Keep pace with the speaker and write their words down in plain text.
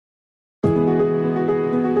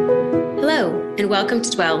and welcome to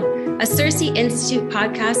Dwell, a CiRCE Institute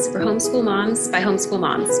podcast for homeschool moms by homeschool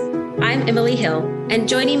moms. I'm Emily Hill, and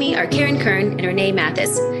joining me are Karen Kern and Renee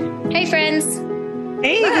Mathis. Hey, friends.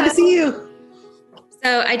 Hey, good to see you.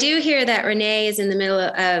 So I do hear that Renee is in the middle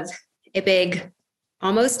of a big,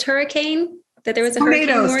 almost hurricane, that there was a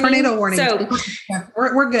tornado warning. So yeah,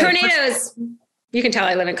 we're good. Tornadoes. You can tell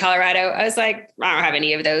I live in Colorado. I was like, I don't have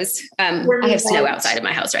any of those. I have snow outside of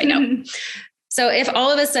my house right now. So if all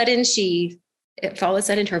of a sudden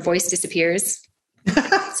her voice disappears,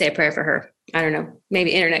 say a prayer for her. I don't know.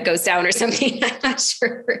 Maybe internet goes down or something. I'm not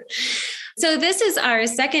sure. So this is our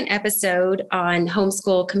second episode on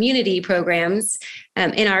homeschool community programs.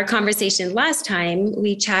 In our conversation last time,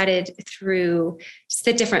 we chatted through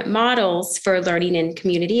the different models for learning in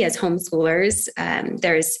community as homeschoolers.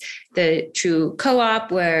 There's the true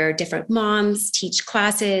co-op where different moms teach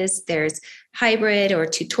classes. There's hybrid or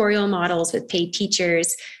tutorial models with paid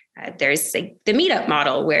teachers. There's like the meetup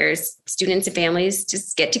model where students and families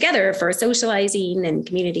just get together for socializing and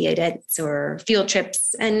community events or field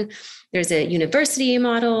trips. And there's a university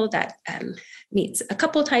model that meets a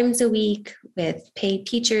couple times a week with paid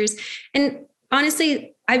teachers. And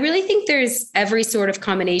honestly, I really think there's every sort of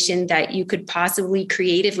combination that you could possibly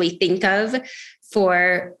creatively think of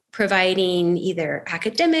for providing either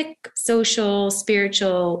academic, social,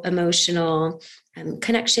 spiritual, emotional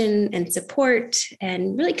connection and support,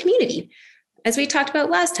 and really community. As we talked about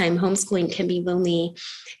last time, homeschooling can be lonely.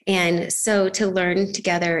 And so to learn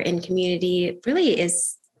together in community really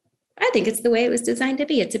is, I think it's the way it was designed to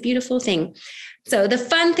be. It's a beautiful thing. So the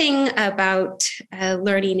fun thing about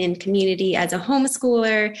learning in community as a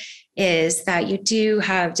homeschooler is that you do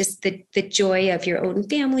have just the joy of your own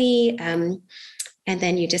family. And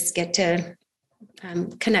then you just get to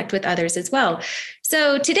connect with others as well.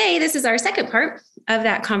 So today, this is our second part of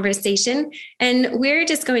that conversation. And we're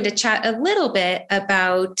just going to chat a little bit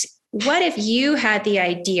about what if you had the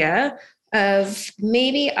idea of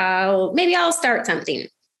maybe I'll start something,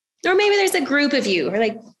 or maybe there's a group of you, or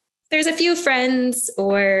like there's a few friends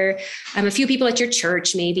or a few people at your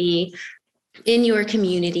church, maybe in your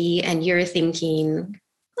community, and you're thinking,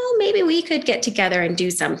 well, maybe we could get together and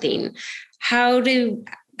do something. How do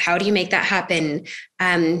you make that happen?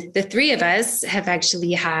 The three of us have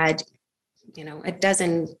actually had, a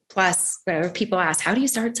dozen plus where people ask, how do you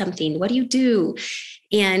start something? What do you do?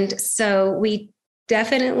 And so we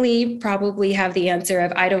definitely probably have the answer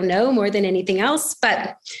of, I don't know, more than anything else,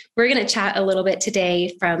 but we're going to chat a little bit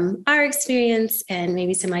today from our experience and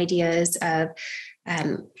maybe some ideas of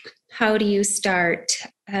how do you start,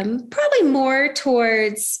 probably more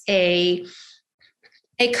towards a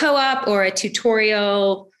co-op or a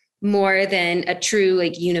tutorial more than a true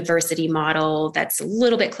like university model that's a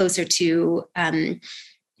little bit closer to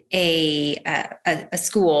a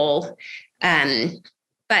school.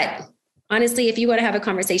 But honestly, if you want to have a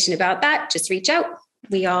conversation about that, just reach out.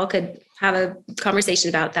 We all could have a conversation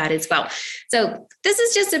about that as well. So this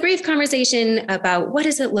is just a brief conversation about what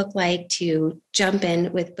does it look like to jump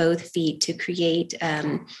in with both feet to create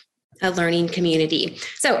a learning community.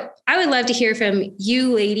 So I would love to hear from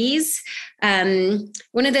you ladies.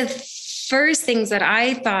 One of the first things that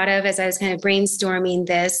I thought of as I was kind of brainstorming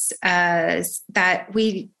this is that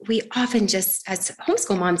we often just, as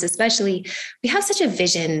homeschool moms especially, we have such a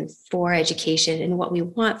vision for education and what we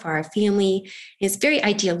want for our family. It's very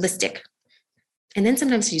idealistic. And then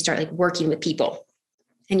sometimes you start like working with people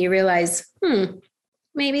and you realize,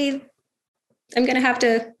 maybe I'm going to have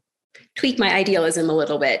to tweak my idealism a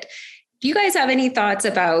little bit. Do you guys have any thoughts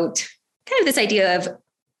about kind of this idea of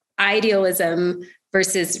idealism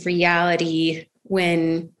versus reality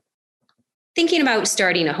when thinking about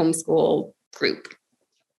starting a homeschool group?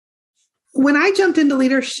 When I jumped into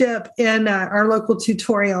leadership in our local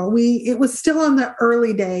tutorial, it was still in the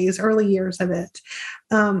early years of it.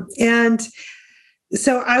 And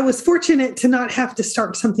so I was fortunate to not have to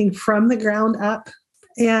start something from the ground up,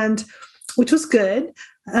 and which was good.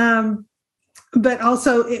 But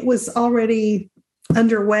also it was already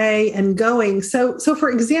underway and going. So for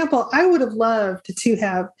example, I would have loved to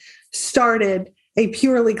have started a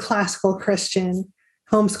purely classical Christian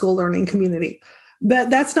homeschool learning community, but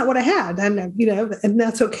that's not what I had. And, and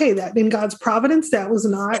that's okay. That in God's providence, that was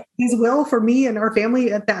not His will for me and our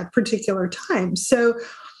family at that particular time. So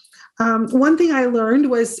one thing I learned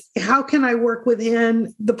was, how can I work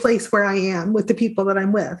within the place where I am with the people that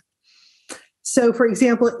I'm with? So for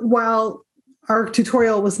example, while our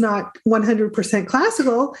tutorial was not 100%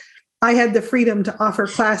 classical, I had the freedom to offer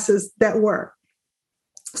classes that were.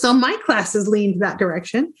 So my classes leaned that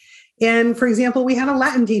direction. And for example, we had a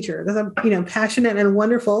Latin teacher, a passionate and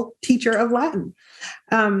wonderful teacher of Latin.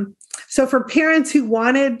 So for parents who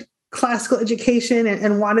wanted classical education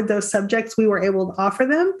and wanted those subjects, we were able to offer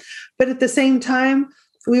them. But at the same time,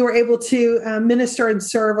 we were able to minister and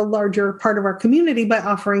serve a larger part of our community by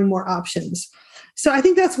offering more options. So I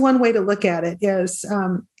think that's one way to look at it is,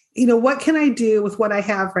 what can I do with what I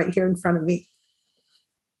have right here in front of me?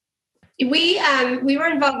 We were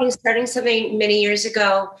involved in starting something many years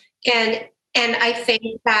ago, and I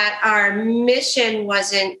think that our mission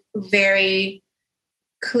wasn't very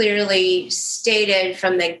clearly stated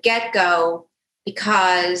from the get-go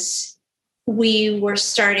because we were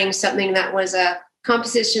starting something that was a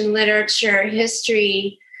composition, literature,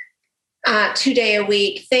 history,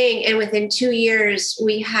 2-day-a-week thing. And within 2 years,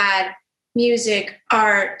 we had music,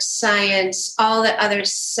 art, science, all the other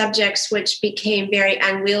subjects, which became very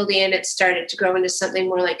unwieldy, and it started to grow into something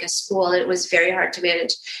more like a school. It was very hard to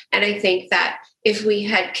manage. And I think that if we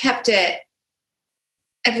had kept it,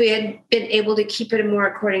 if we had been able to keep it more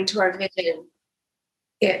according to our vision,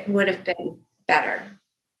 it would have been better.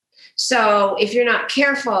 So if you're not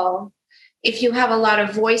careful, if you have a lot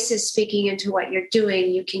of voices speaking into what you're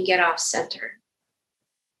doing, you can get off center.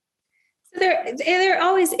 There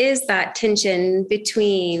always is that tension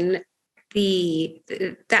between the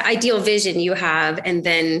ideal vision you have and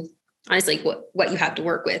then honestly what you have to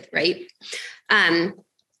work with, right? And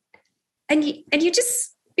you kind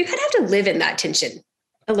of have to live in that tension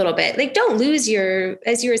a little bit. Like, don't lose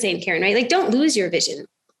as you were saying, Karen, right? Like, don't lose your vision.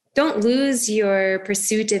 Don't lose your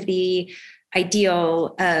pursuit of the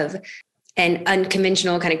ideal of an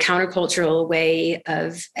unconventional kind of countercultural way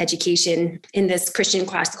of education in this Christian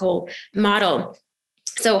classical model.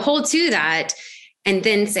 So hold to that and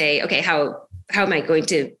then say, okay, how am I going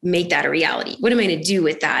to make that a reality? What am I going to do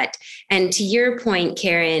with that? And to your point,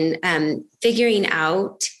 Karen, figuring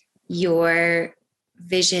out your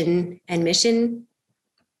vision and mission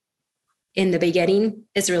in the beginning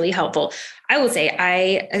is really helpful. I will say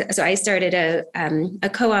I started a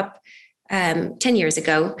co-op 10 years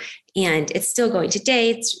ago, and it's still going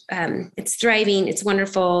today. It's thriving. It's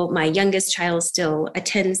wonderful. My youngest child still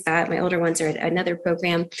attends that. My older ones are at another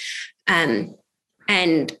program.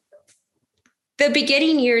 And the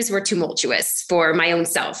beginning years were tumultuous for my own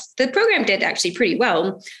self. The program did actually pretty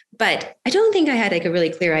well, but I don't think I had like a really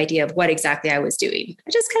clear idea of what exactly I was doing.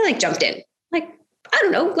 I just kind of like jumped in, like, I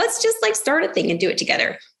don't know, let's just like start a thing and do it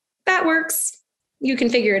together. That works. You can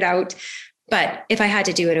figure it out. But if I had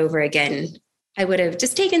to do it over again, I would have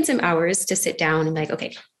just taken some hours to sit down and like,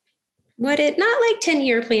 okay, not like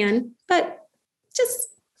 10-year plan, but just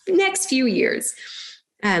next few years.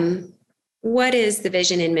 What is the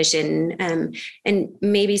vision and mission? And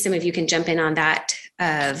maybe some of you can jump in on that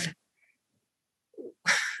of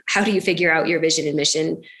how do you figure out your vision and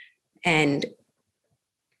mission, and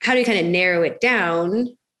how do you kind of narrow it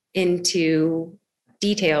down into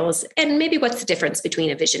details, and maybe what's the difference between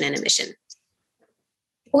a vision and a mission?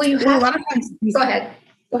 Well, you have a lot of times. Go ahead.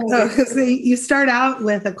 You start out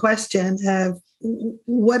with a question of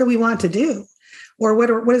what do we want to do, or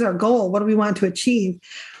what is our goal? What do we want to achieve?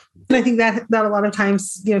 And I think that a lot of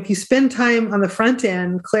times, if you spend time on the front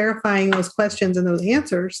end clarifying those questions and those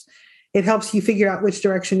answers, it helps you figure out which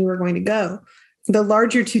direction you are going to go. The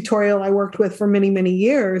larger tutorial I worked with for many, many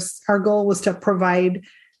years, our goal was to provide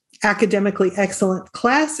academically excellent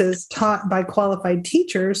classes taught by qualified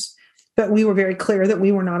teachers, but we were very clear that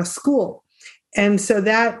we were not a school. And so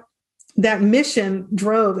that mission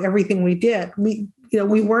drove everything we did. We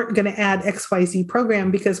weren't going to add XYZ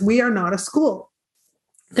program because we are not a school.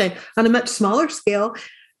 Okay. On a much smaller scale,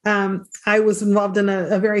 I was involved in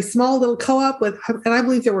a very small little co-op and I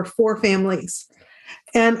believe there were 4 families.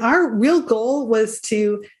 And our real goal was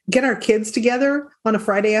to get our kids together on a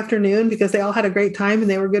Friday afternoon because they all had a great time and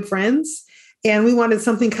they were good friends. And we wanted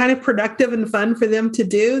something kind of productive and fun for them to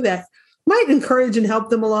do that might encourage and help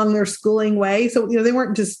them along their schooling way. So, they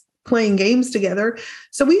weren't just playing games together.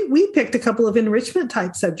 So we picked a couple of enrichment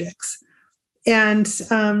type subjects, and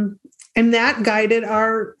that guided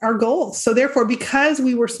our goals. So therefore, because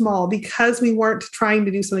we were small, because we weren't trying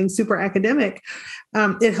to do something super academic,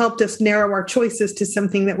 it helped us narrow our choices to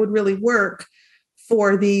something that would really work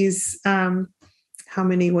for these, how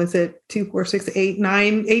many was it? 2, 4, 6, 8,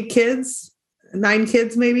 9, 8 kids, 9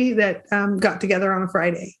 kids maybe that got together on a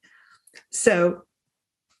Friday. So,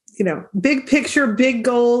 big picture, big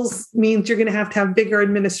goals means you're going to have bigger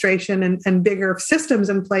administration and bigger systems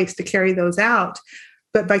in place to carry those out.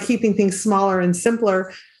 But by keeping things smaller and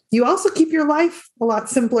simpler, you also keep your life a lot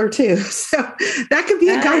simpler too. So that could be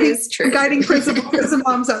a guiding principle for some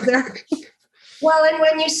moms out there. Well, and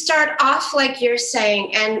when you start off, like you're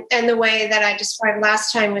saying, and the way that I described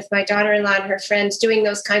last time with my daughter-in-law and her friends doing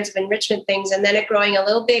those kinds of enrichment things, and then it growing a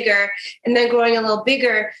little bigger and then growing a little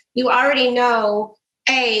bigger, you already know,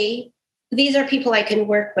 these are people I can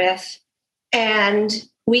work with, and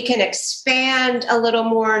we can expand a little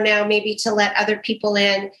more now, maybe to let other people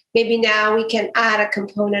in. Maybe now we can add a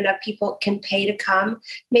component of people can pay to come.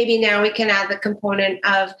 Maybe now we can add the component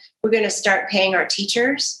of we're going to start paying our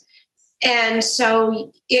teachers. And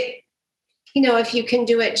so if you can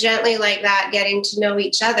do it gently like that, getting to know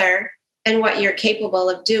each other and what you're capable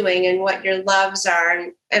of doing and what your loves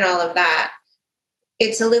are and all of that,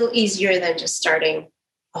 it's a little easier than just starting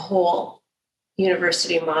a whole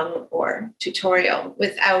university model or tutorial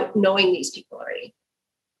without knowing these people already.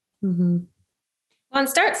 Mm-hmm. Well, and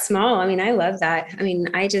start small. I mean, I love that. I mean,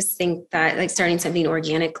 I just think that like starting something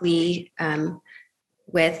organically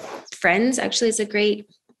with friends actually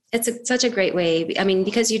is such a great way. I mean,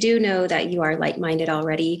 because you do know that you are like-minded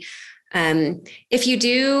already. If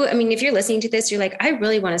you're listening to this, you're like, I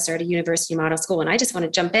really want to start a university model school and I just want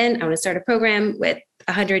to jump in. I want to start a program with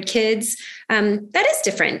 100 kids. That is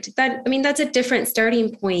different. That's a different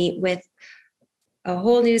starting point with a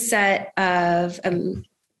whole new set of,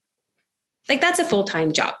 that's a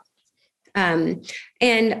full-time job. And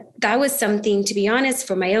that was something, to be honest,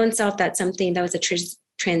 for my own self, that's something that was a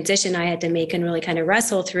transition I had to make and really kind of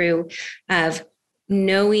wrestle through of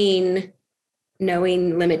knowing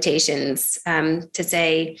limitations, to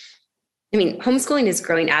say, homeschooling is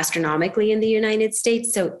growing astronomically in the United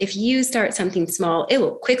States. So if you start something small, it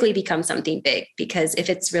will quickly become something big, because if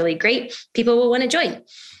it's really great, people will want to join.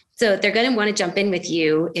 So they're going to want to jump in with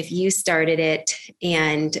you if you started it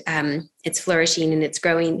and it's flourishing and it's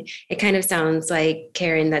growing. It kind of sounds like,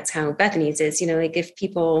 Karen, that's how Bethany's is, if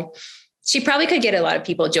people, she probably could get a lot of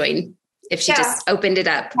people join if she just opened it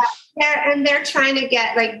up. Yeah, and they're trying to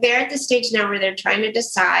get, they're at the stage now where they're trying to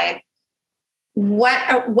decide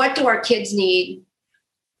what do our kids need?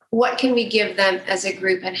 What can we give them as a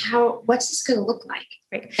group, and what's this going to look like?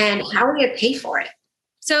 Right. And how are we going to pay for it?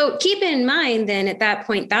 So keep in mind then at that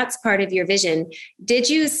point, that's part of your vision.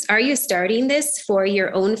 Are you starting this for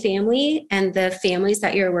your own family and the families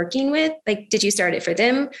that you're working with? Did you start it for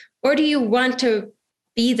them, or do you want to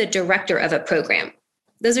be the director of a program?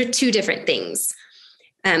 Those are two different things.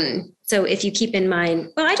 So if you keep in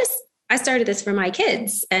mind, well, I started this for my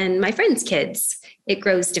kids and my friends' kids, it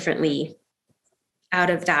grows differently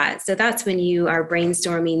out of that. So that's when you are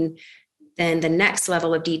brainstorming then the next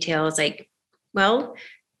level of details,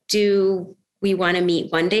 do we want to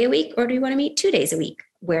meet 1 day a week, or do we want to meet 2 days a week?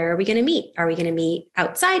 Where are we going to meet? Are we going to meet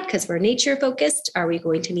outside because we're nature focused? Are we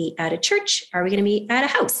going to meet at a church? Are we going to meet at a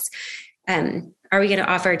house? Are we going to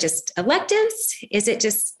offer just electives? Is it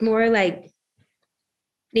just more like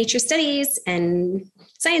nature studies and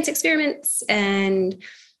science experiments and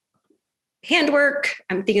handwork?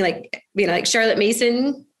 I'm thinking like Charlotte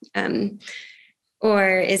Mason.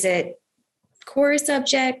 Or is it core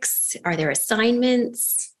subjects? Are there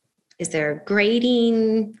assignments? Is there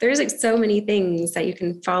grading? There's so many things that you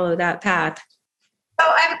can follow that path. So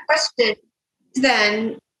I have a question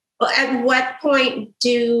then. At what point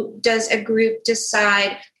does a group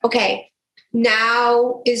decide, okay,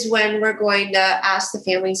 now is when we're going to ask the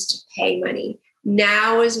families to pay money?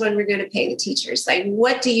 Now is when we're going to pay the teachers?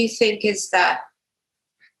 What do you think is that's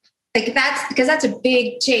because that's a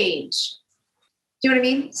big change. Do you know what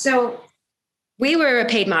I mean? So we were a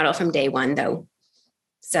paid model from day one, though.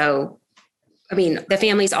 So, the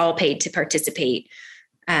families all paid to participate.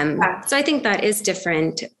 So I think that is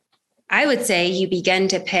different. I would say you begin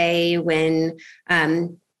to pay when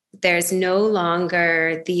there's no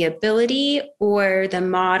longer the ability or the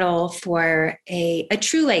model for a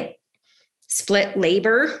true split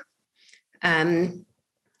labor, that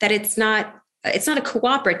it's not a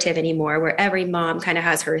cooperative anymore where every mom kind of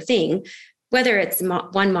has her thing, whether it's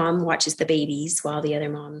one mom watches the babies while the other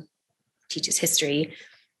mom teaches history.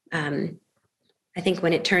 I think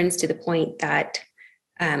when it turns to the point that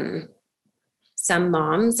some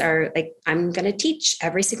moms are like, I'm going to teach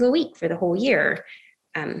every single week for the whole year.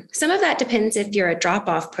 Some of that depends if you're a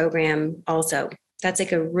drop-off program also. That's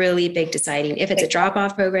a really big deciding. If it's a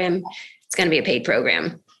drop-off program, it's going to be a paid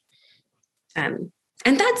program. And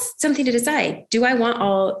that's something to decide. Do I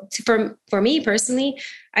want for me personally,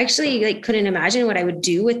 I actually couldn't imagine what I would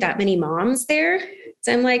do with that many moms there.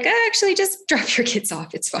 So I'm like, actually just drop your kids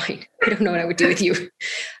off. It's fine. I don't know what I would do with you.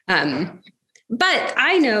 But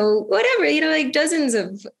I know whatever, dozens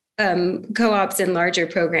of co-ops and larger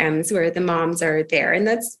programs where the moms are there, and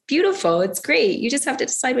that's beautiful. It's great. You just have to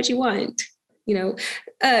decide what you want,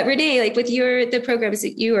 Renee, like with the programs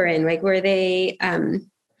that you were in, like, were they,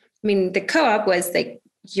 the co-op was like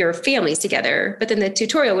your families together, but then the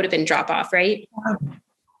tutorial would have been drop off, right?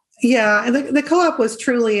 Yeah. The co-op was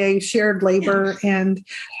truly a shared labor. Yeah. And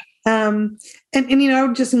I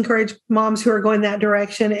would just encourage moms who are going that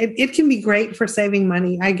direction. It can be great for saving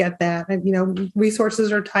money. I get that. And,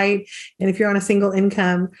 resources are tight. And if you're on a single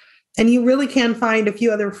income and you really can find a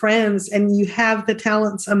few other friends and you have the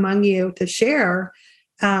talents among you to share,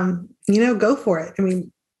 go for it.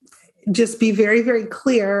 Just be very, very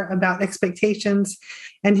clear about expectations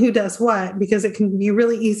and who does what, because it can be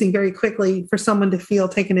really easy very quickly for someone to feel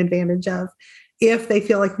taken advantage of if they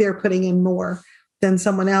feel like they're putting in more than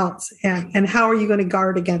someone else. And how are you going to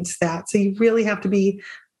guard against that? So you really have to be,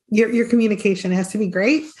 your communication has to be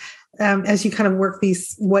great as you kind of work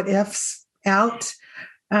these what ifs out.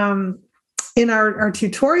 In our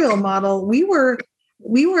tutorial model, we were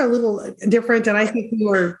a little different. And I think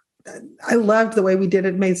I loved the way we did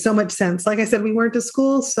it. It made so much sense. Like I said, we weren't a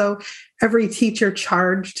school, so every teacher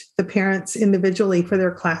charged the parents individually for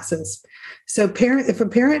their classes. So if a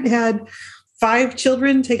parent had 5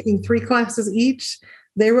 children taking 3 classes each,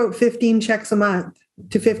 they wrote 15 checks a month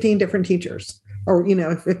to 15 different teachers. Or,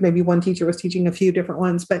 if maybe one teacher was teaching a few different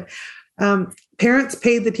ones, but parents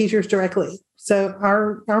paid the teachers directly. So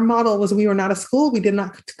our model was, we were not a school. We did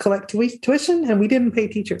not collect tuition, and we didn't pay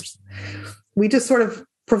teachers. We just sort of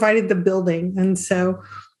provided the building. And so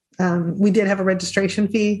we did have a registration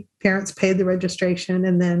fee. Parents paid the registration,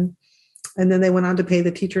 and then they went on to pay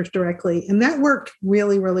the teachers directly. And that worked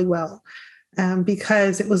really, really well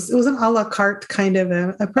because it was an a la carte kind of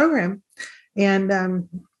a program. And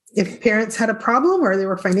if parents had a problem or there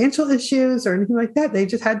were financial issues or anything like that, they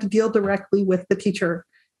just had to deal directly with the teacher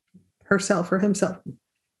herself or himself.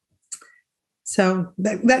 So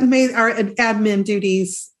that made our admin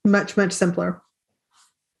duties much, much simpler.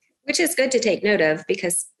 Which is good to take note of,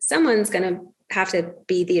 because someone's going to have to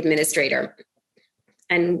be the administrator.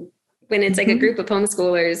 And when it's like a group of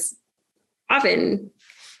homeschoolers, often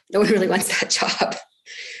no one really wants that job.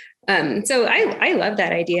 So I love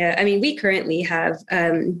that idea. We currently have,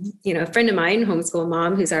 a friend of mine, homeschool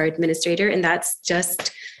mom, who's our administrator, and that's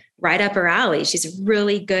just right up her alley. She's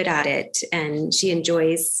really good at it, and she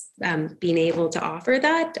enjoys being able to offer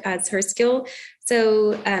that as her skill.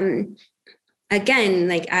 So, again,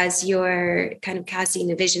 like as you're kind of casting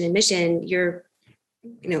a vision and mission, you're,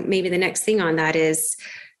 maybe the next thing on that is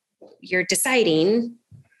you're deciding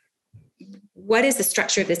what is the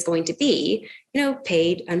structure of this going to be,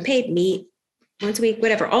 paid, unpaid, meet, once a week,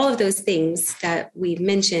 whatever, all of those things that we've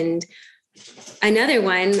mentioned. Another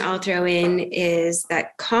one I'll throw in is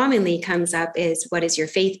that commonly comes up is, what is your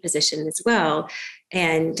faith position as well?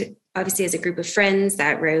 And obviously as a group of friends,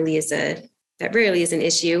 that rarely is an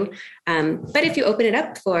issue. But if you open it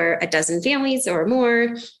up for a dozen families or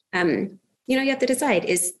more, you have to decide,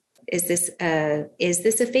 is this a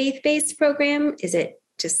faith-based program? Is it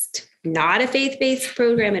just not a faith-based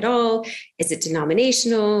program at all? Is it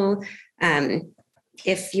denominational?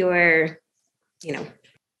 If you're,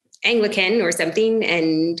 Anglican or something,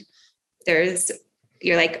 and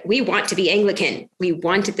you're like, we want to be Anglican. We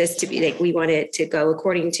wanted this to be like, we want it to go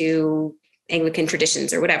according to Anglican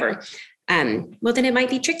traditions or whatever. Well, then it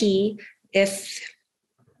might be tricky if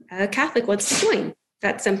a Catholic wants to join.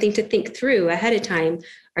 That's something to think through ahead of time.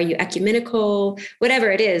 Are you ecumenical?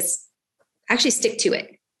 Whatever it is, actually stick to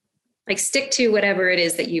it. Like, stick to whatever it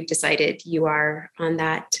is that you've decided you are on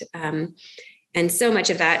that. And so much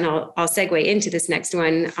of that, and I'll segue into this next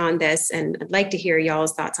one on this, and I'd like to hear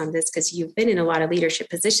y'all's thoughts on this, because you've been in a lot of leadership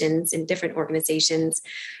positions in different organizations.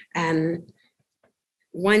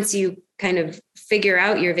 Once you kind of figure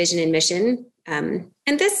out your vision and mission, and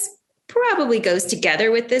this probably goes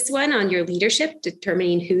together with this one on your leadership,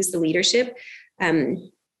 determining who's the leadership.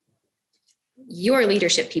 Your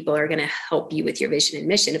leadership people are going to help you with your vision and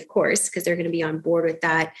mission, of course, because they're going to be on board with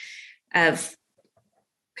that, of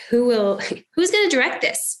who's going to direct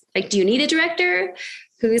this? Like, do you need a director?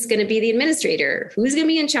 Who's going to be the administrator? Who's going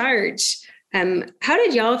to be in charge? How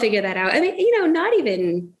did y'all figure that out? Not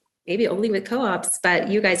even maybe only with co-ops, but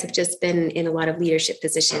you guys have just been in a lot of leadership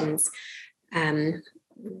positions.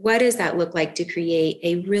 What does that look like to create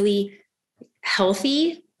a really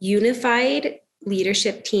healthy, unified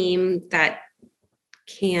leadership team that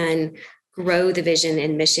can grow the vision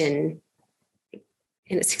and mission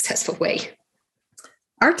in a successful way?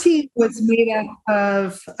 Our team was made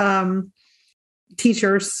up of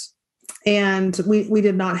teachers, and we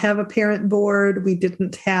did not have a parent board. We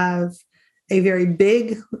didn't have a very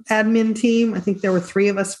big admin team. I think there were 3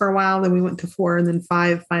 of us for a while, then we went to 4, and then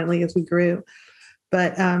 5 finally as we grew.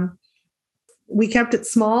 But we kept it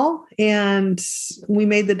small and we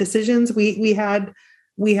made the decisions. We had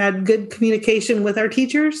good communication with our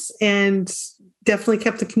teachers and definitely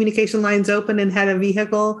kept the communication lines open and had a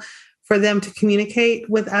vehicle for them to communicate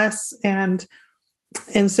with us and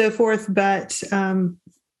so forth. But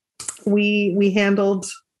we handled,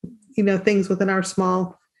 things within our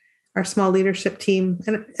small leadership team,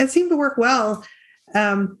 and it seemed to work well.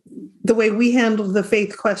 The way we handled the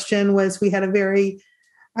faith question was we had a very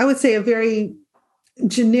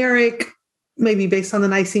generic, maybe based on the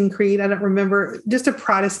Nicene Creed, I don't remember, just a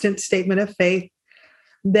Protestant statement of faith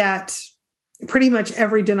that pretty much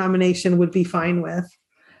every denomination would be fine with.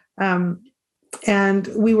 And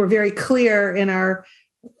we were very clear in our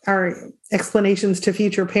explanations to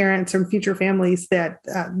future parents and future families that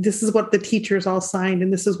this is what the teachers all signed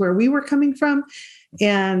and this is where we were coming from.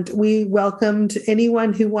 And we welcomed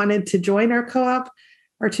anyone who wanted to join our co-op,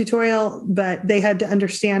 our tutorial, but they had to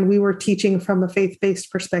understand we were teaching from a faith-based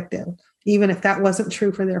perspective, even if that wasn't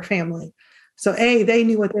true for their family. So A, they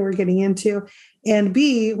knew what they were getting into. And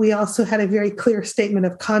B, we also had a very clear statement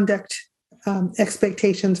of conduct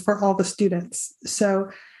expectations for all the students. So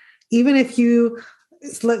even if you,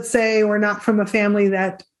 let's say, we're not from a family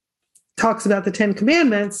that talks about the 10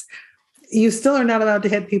 Commandments, you still are not allowed to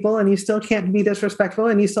hit people and you still can't be disrespectful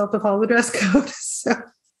and you still have to follow the dress code. So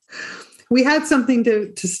we had something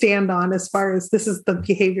to stand on as far as this is the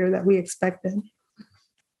behavior that we expected.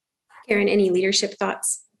 Karen, any leadership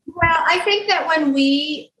thoughts? Well, I think that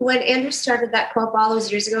when Andrew started that club all those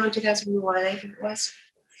years ago in 2001, I think it was,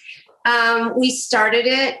 we started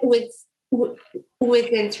it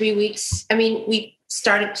within 3 weeks. I mean, we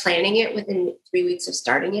started planning it within 3 weeks of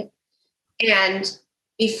starting it. And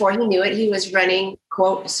before he knew it, he was running,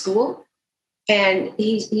 quote, a school. And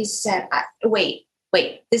he said, wait,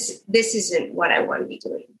 this isn't what I want to be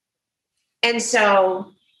doing. And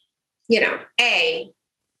so,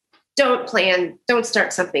 don't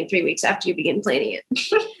start something 3 weeks after you begin planning it.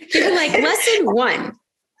 You're like, lesson 1,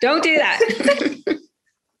 don't do that.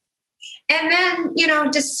 And then,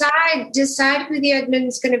 decide who the admin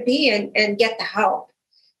is going to be and get the help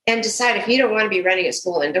and decide if you don't want to be running a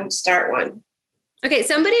school and don't start one. Okay.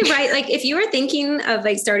 Somebody write, like, if you were thinking of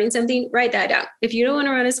like starting something, write that down. If you don't want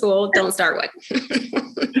to run a school, don't start one.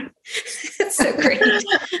 That's so great.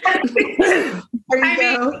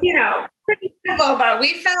 Pretty simple, but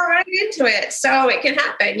we fell right into it. So it can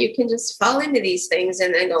happen. You can just fall into these things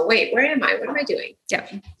and then go, wait, where am I? What am I doing? Yeah.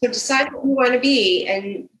 So decide what you want to be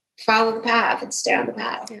and follow the path and stay on the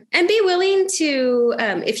path. Yeah. And be willing to,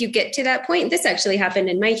 if you get to that point, this actually happened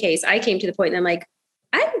in my case. I came to the point and I'm like,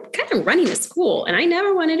 I'm kind of running a school and I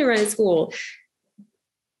never wanted to run a school.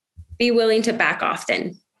 Be willing to back off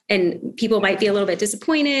then. And people might be a little bit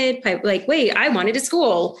disappointed, like, wait, I wanted a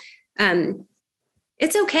school.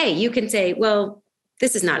 It's okay. You can say, well,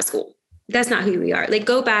 this is not a school. That's not who we are.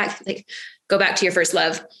 Go back to your first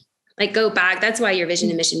love. Go back. That's why your vision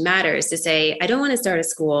and mission matters, to say, I don't want to start a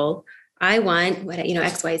school. I want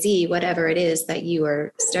XYZ, whatever it is that you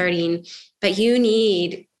are starting, but you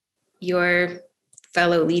need your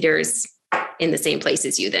fellow leaders in the same place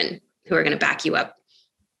as you then, who are going to back you up,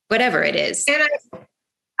 whatever it is. And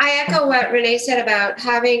I echo what Renee said about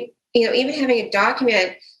having, even having a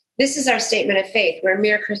document. This is our statement of faith. We're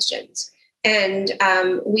mere Christians. And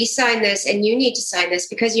we sign this, and you need to sign this,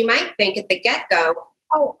 because you might think at the get-go,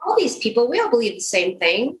 oh, all these people, we all believe the same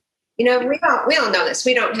thing. We all know this.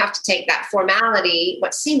 We don't have to take that formality,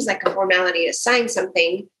 what seems like a formality, to sign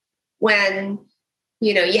something when,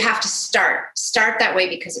 you have to start that way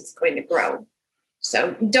because it's going to grow.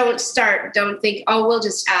 So don't think, oh, we'll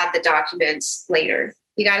just add the documents later.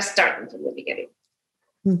 You got to start them from the beginning.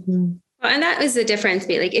 Mm-hmm. Well, and that was the difference.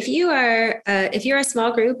 Like, if you're a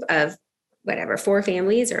small group of 4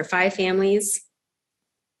 families or 5 families,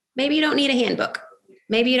 maybe you don't need a handbook.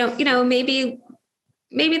 Maybe you don't, maybe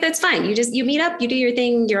that's fine. You meet up, you do your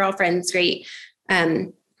thing, you're all friends. Great.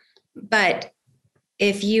 But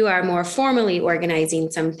if you are more formally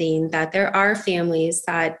organizing something, that there are families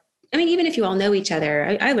that, even if you all know each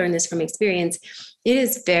other, I learned this from experience. It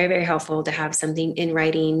is very, very helpful to have something in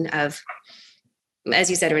writing of, as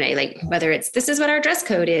you said, Renee, whether it's, this is what our dress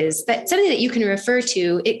code is, that something that you can refer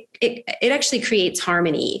to, it actually creates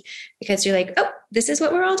harmony, because you're like, oh, this is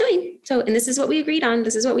what we're all doing. So, and this is what we agreed on.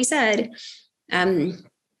 This is what we said. And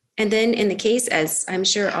then in the case, as I'm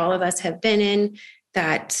sure all of us have been in,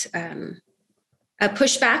 that a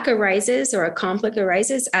pushback arises or a conflict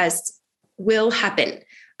arises, as will happen.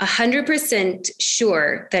 100%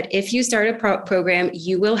 sure that if you start a program,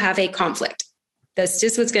 you will have a conflict. That's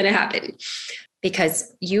just what's going to happen,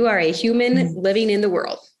 because you are a human living in the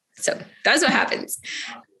world. So that's what happens.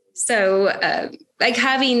 So like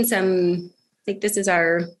having some, like this is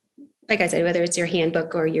our, like I said, whether it's your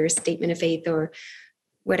handbook or your statement of faith or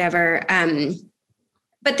whatever.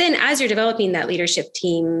 But then as you're developing that leadership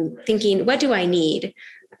team, thinking, what do I need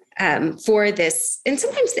for this? And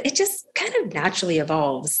sometimes it just kind of naturally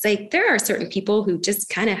evolves. Like there are certain people who just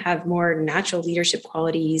kind of have more natural leadership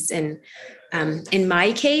qualities. And in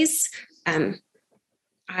my case, I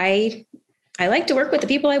like to work with the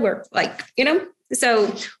people I work like,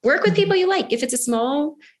 so work with people you like. If it's a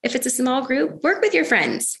small group, work with your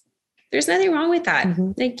friends. There's nothing wrong with that.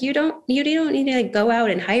 Mm-hmm. Like you don't need to like go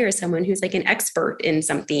out and hire someone who's like an expert in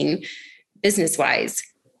something business wise.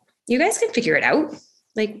 You guys can figure it out.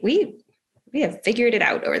 Like we have figured it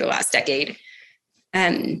out over the last decade.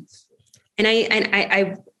 And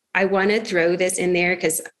I want to throw this in there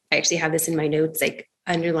because I actually have this in my notes, like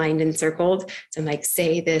underlined and circled. So I'm like,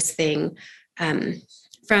 say this thing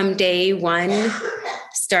from day one,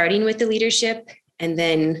 starting with the leadership. And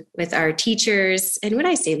then with our teachers, and when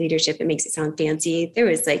I say leadership, it makes it sound fancy. There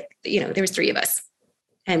was there was 3 of us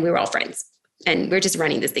and we were all friends and we're just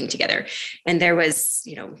running this thing together. And there was,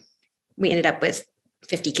 we ended up with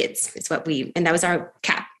 50 kids and that was our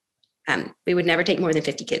cap. We would never take more than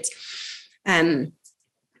 50 kids.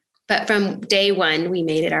 But from day one, we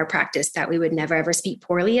made it our practice that we would never, ever speak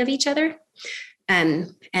poorly of each other.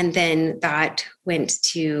 And then that went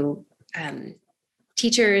to,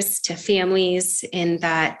 teachers, to families, in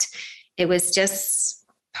that it was just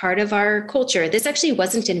part of our culture. This actually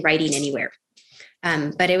wasn't in writing anywhere,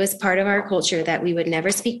 but it was part of our culture that we would never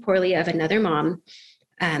speak poorly of another mom,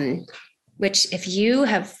 which if you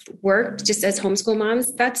have worked just as homeschool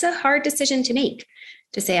moms, that's a hard decision to make,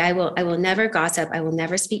 to say, I will never gossip. I will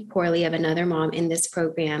never speak poorly of another mom in this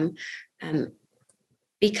program,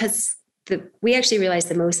 because we actually realize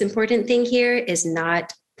the most important thing here is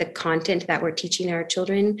not the content that we're teaching our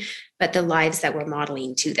children, but the lives that we're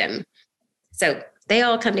modeling to them. So they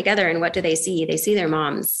all come together, and what do they see? They see their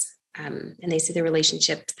moms, and they see the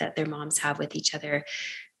relationships that their moms have with each other.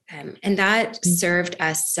 And that served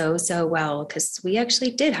us so well, because we actually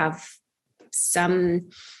did have some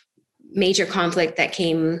major conflict that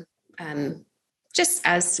came just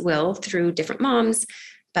as will through different moms,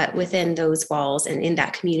 but within those walls and in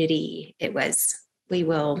that community, it was, we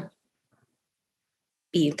will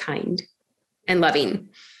be kind and loving.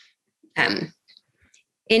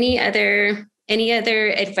 Any other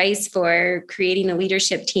advice for creating a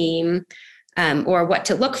leadership team, or what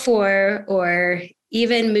to look for, or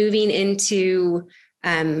even moving into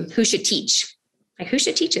who should teach? Like who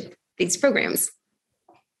should teach these programs?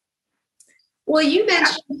 Well, you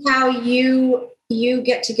mentioned how you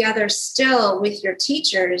get together still with your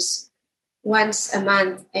teachers once a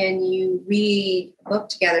month and you read a book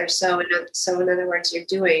together. So in other words, you're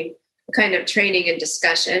doing a kind of training and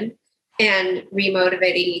discussion and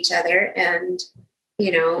remotivating each other and,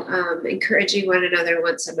 encouraging one another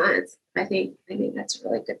once a month. I think that's a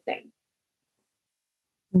really good thing.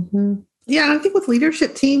 Mm-hmm. Yeah. I think with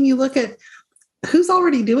leadership team, you look at who's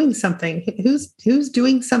already doing something, who's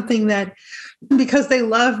doing something that, because they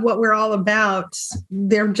love what we're all about,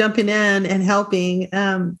 they're jumping in and helping.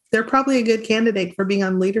 They're probably a good candidate for being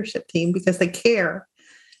on leadership team because they care,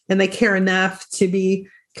 and they care enough to be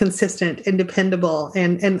consistent and dependable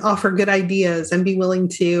and offer good ideas and be willing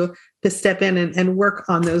to step in and work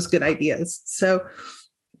on those good ideas. So,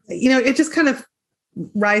 it just kind of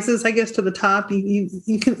rises, I guess, to the top.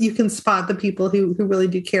 You can spot the people who really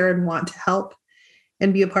do care and want to help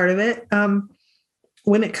and be a part of it.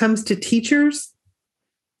 When it comes to teachers,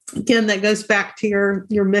 again, that goes back to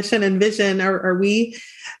your mission and vision. Are we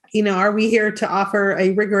here to offer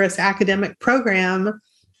a rigorous academic program?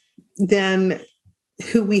 Then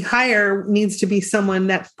who we hire needs to be someone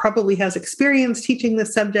that probably has experience teaching the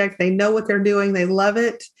subject. They know what they're doing. They love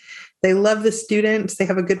it. They love the students. They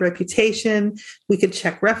have a good reputation. We could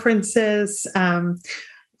check references,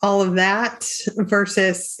 all of that,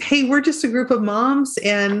 versus, hey, we're just a group of moms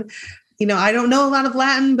and I don't know a lot of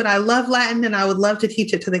Latin, but I love Latin and I would love to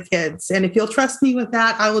teach it to the kids. And if you'll trust me with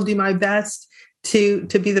that, I will do my best to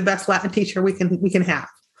be the best Latin teacher we can have.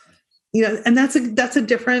 And that's a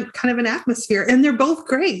different kind of an atmosphere. And they're both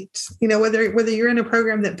great. Whether you're in a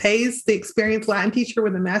program that pays the experienced Latin teacher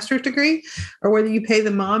with a master's degree, or whether you pay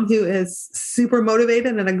the mom who is super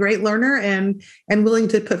motivated and a great learner and willing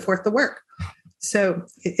to put forth the work. So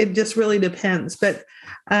it just really depends. But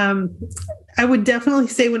I would definitely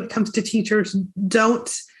say when it comes to teachers,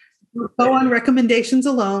 don't go on recommendations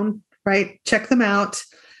alone, right? Check them out,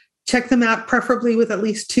 preferably with at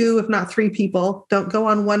least 2, if not 3 people. Don't go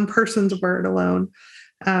on one person's word alone.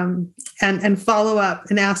 and follow up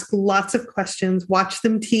and ask lots of questions, watch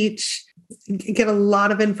them teach, get a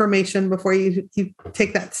lot of information before you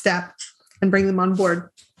take that step and bring them on board.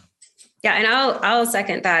 Yeah. And I'll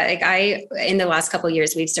second that. Like in the last couple of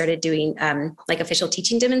years, we've started doing like official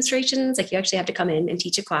teaching demonstrations. Like you actually have to come in and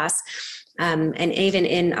teach a class. And even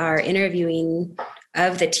in our interviewing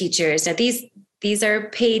of the teachers, now these are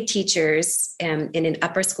paid teachers in an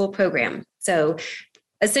upper school program. So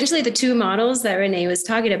essentially the two models that Renee was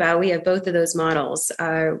talking about, we have both of those models.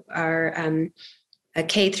 Our a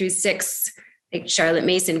K through 6 like Charlotte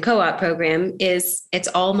Mason co-op program it's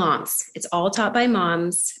all moms. It's all taught by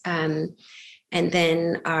moms. And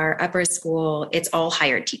then our upper school, it's all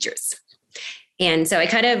hired teachers. And so I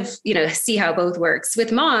kind of, see how both works.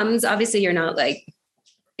 With moms, obviously you're not like,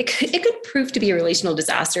 it could prove to be a relational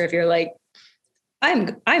disaster if you're like, I'm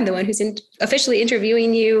the one who's officially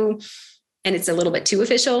interviewing you and it's a little bit too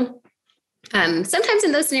official. Sometimes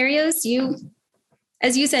in those scenarios,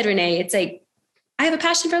 as you said, Renee, it's like, I have a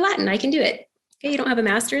passion for Latin. I can do it. Okay, you don't have a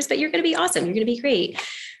master's, but you're going to be awesome. You're going to be great.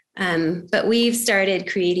 But we've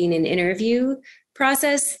started creating an interview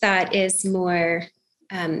process that is more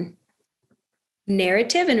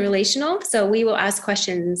narrative and relational. So we will ask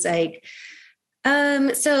questions like,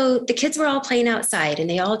 so the kids were all playing outside and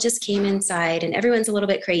they all just came inside and everyone's a little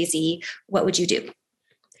bit crazy. What would you do?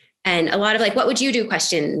 And a lot of like, what would you do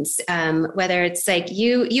questions, whether it's like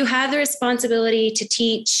you have the responsibility to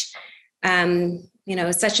teach,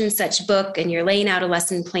 such and such book and you're laying out a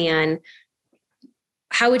lesson plan.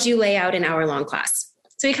 How would you lay out an hour-long class?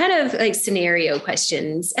 So we kind of like scenario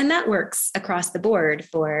questions, and that works across the board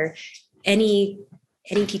for any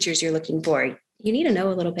teachers you're looking for. You need to know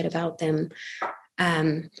a little bit about them.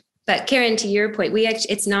 But Karen, to your point,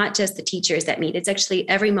 it's not just the teachers that meet. It's actually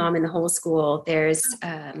every mom in the whole school. There's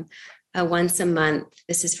a once a month,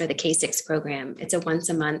 this is for the K-6 program. It's a once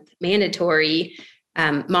a month mandatory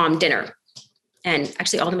mom dinner. And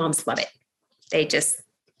actually all the moms love it. They just,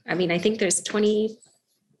 I think there's 22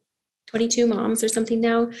 moms or something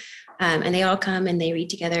now. And they all come and they read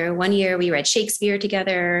together. One year we read Shakespeare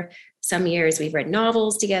together. Some years we've read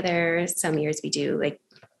novels together. Some years we do like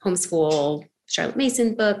homeschool Charlotte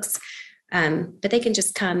Mason books. But they can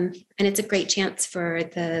just come, and it's a great chance for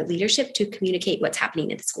the leadership to communicate what's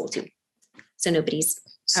happening at the school too. So nobody's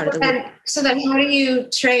out of the loop. So then how do you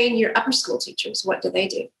train your upper school teachers? What do they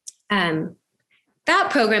do?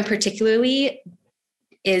 That program particularly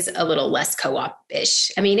is a little less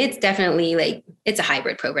co-op-ish. It's definitely like, it's a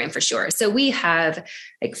hybrid program for sure. So we have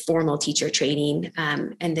like formal teacher training,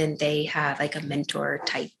 and then they have like a mentor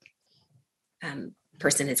type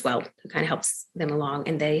person as well who kind of helps them along.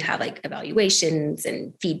 And they have like evaluations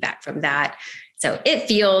and feedback from that. So it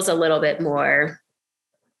feels a little bit more,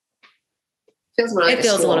 a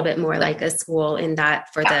little bit more like a school in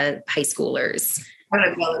that for the high schoolers.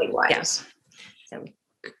 Accountability-wise. Yeah. So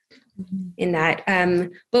in that,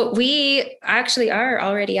 but we actually are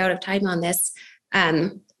already out of time on this.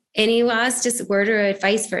 Any last just word or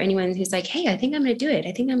advice for anyone who's like, hey, I think I'm going to do it.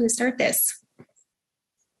 I think I'm going to start this.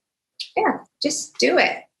 Yeah, just do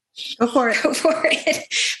it. Go for it. Go for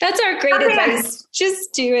it. That's our great advice.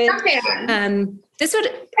 Just do it.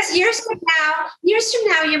 Years from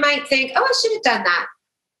now, you might think, oh, I should have done that.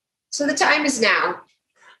 So the time is now.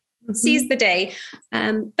 Seize the day.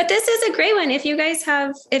 But this is a great one. If you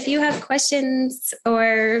have questions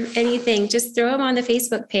or anything, just throw them on the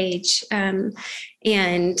Facebook page. And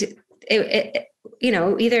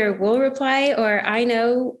either we'll reply, or I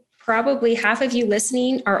know probably half of you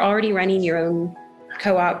listening are already running your own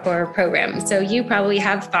co-op or program. So you probably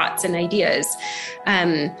have thoughts and ideas.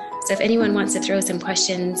 So if anyone wants to throw some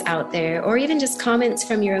questions out there, or even just comments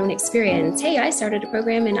from your own experience, hey, I started a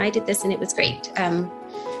program and I did this and it was great.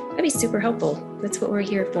 That'd be super helpful. That's what we're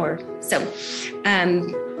here for. So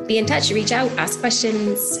be in touch, reach out, ask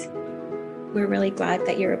questions. We're really glad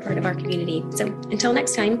that you're a part of our community. So until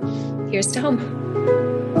next time, here's to home.